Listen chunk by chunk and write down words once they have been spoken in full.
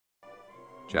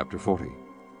Chapter 40.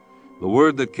 The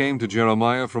word that came to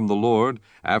Jeremiah from the Lord,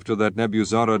 after that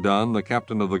Nebuzaradan the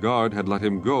captain of the guard had let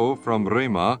him go from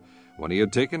Ramah, when he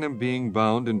had taken him being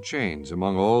bound in chains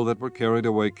among all that were carried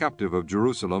away captive of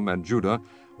Jerusalem and Judah,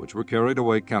 which were carried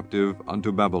away captive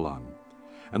unto Babylon.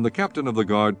 And the captain of the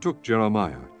guard took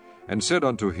Jeremiah, and said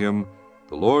unto him,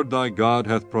 The Lord thy God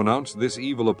hath pronounced this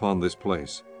evil upon this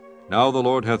place. Now the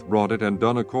Lord hath brought it, and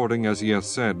done according as he hath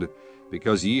said,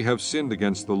 because ye have sinned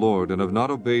against the Lord, and have not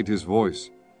obeyed his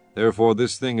voice. Therefore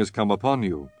this thing is come upon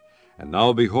you. And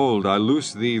now, behold, I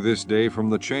loose thee this day from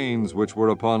the chains which were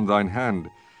upon thine hand.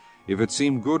 If it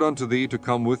seem good unto thee to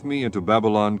come with me into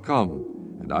Babylon,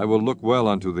 come, and I will look well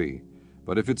unto thee.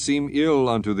 But if it seem ill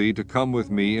unto thee to come with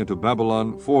me into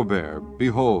Babylon, forbear.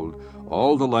 Behold,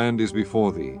 all the land is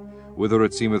before thee. Whither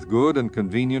it seemeth good and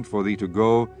convenient for thee to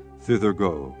go, thither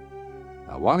go.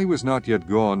 Now while he was not yet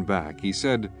gone back, he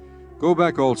said, Go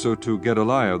back also to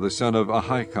Gedaliah the son of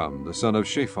Ahikam, the son of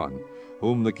Shaphan,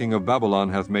 whom the king of Babylon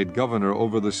hath made governor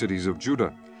over the cities of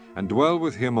Judah, and dwell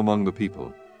with him among the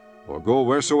people. Or go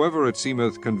wheresoever it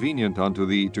seemeth convenient unto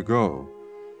thee to go.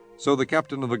 So the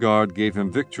captain of the guard gave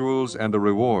him victuals and a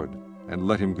reward, and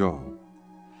let him go.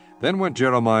 Then went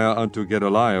Jeremiah unto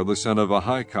Gedaliah the son of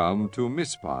Ahikam to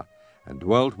Mizpah, and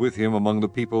dwelt with him among the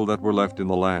people that were left in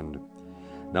the land.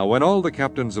 Now when all the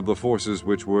captains of the forces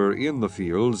which were in the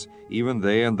fields, even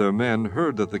they and their men,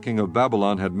 heard that the king of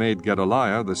Babylon had made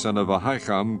Gedaliah the son of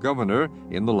Ahikam governor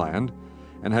in the land,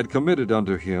 and had committed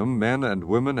unto him men and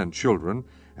women and children,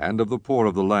 and of the poor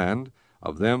of the land,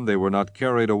 of them they were not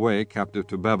carried away captive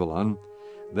to Babylon,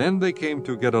 then they came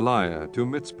to Gedaliah to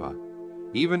Mizpah,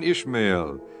 even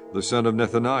Ishmael the son of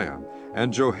Nethaniah,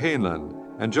 and Johanan,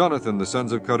 and Jonathan the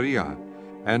sons of Kareah,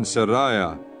 and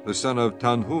Seraiah the son of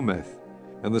Tanhumeth,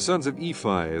 and the sons of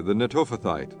Ephi the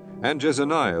Netophathite, and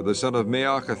Jezaniah the son of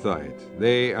Maachathite,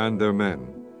 they and their men.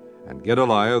 And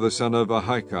Gedaliah the son of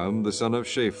Ahikam the son of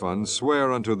Shaphan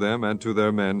sware unto them and to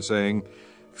their men, saying,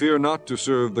 Fear not to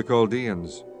serve the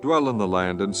Chaldeans. Dwell in the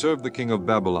land, and serve the king of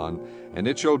Babylon, and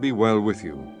it shall be well with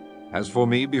you. As for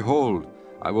me, behold,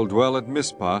 I will dwell at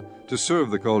Mizpah to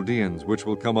serve the Chaldeans, which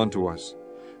will come unto us.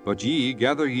 But ye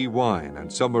gather ye wine,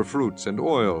 and summer fruits, and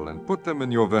oil, and put them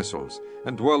in your vessels,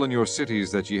 and dwell in your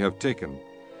cities that ye have taken.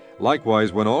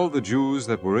 Likewise, when all the Jews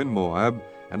that were in Moab,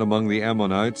 and among the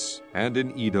Ammonites, and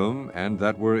in Edom, and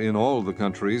that were in all the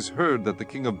countries, heard that the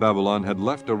king of Babylon had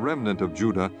left a remnant of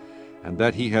Judah, and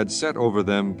that he had set over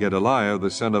them Gedaliah the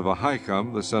son of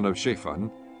Ahikam the son of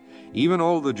Shaphan, even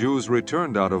all the Jews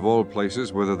returned out of all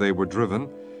places whither they were driven,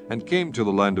 and came to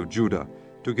the land of Judah,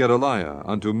 to Gedaliah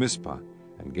unto Mizpah,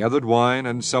 and gathered wine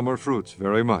and summer fruits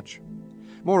very much.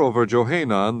 Moreover,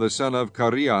 Johanan the son of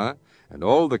Kareah, and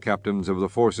all the captains of the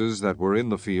forces that were in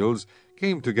the fields,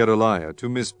 came to Gedaliah to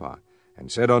Mizpah,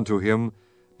 and said unto him,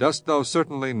 Dost thou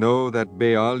certainly know that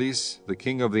Baalis, the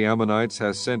king of the Ammonites,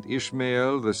 hath sent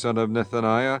Ishmael the son of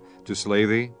Nethaniah to slay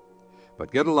thee?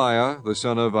 But Gedaliah the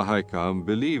son of Ahikam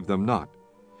believed them not.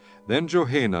 Then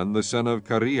Johanan the son of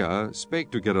Kareah spake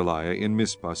to Gedaliah in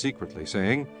Mizpah secretly,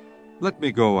 saying, Let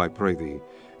me go, I pray thee,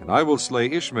 and I will slay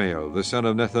Ishmael the son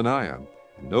of Nethaniah,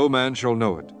 and no man shall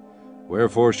know it.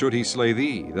 Wherefore should he slay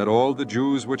thee, that all the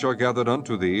Jews which are gathered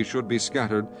unto thee should be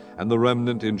scattered, and the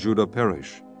remnant in Judah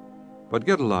perish? But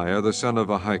Gedaliah the son of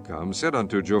Ahikam said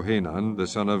unto Johanan the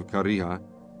son of Kareah,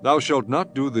 Thou shalt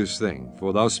not do this thing,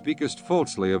 for thou speakest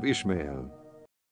falsely of Ishmael.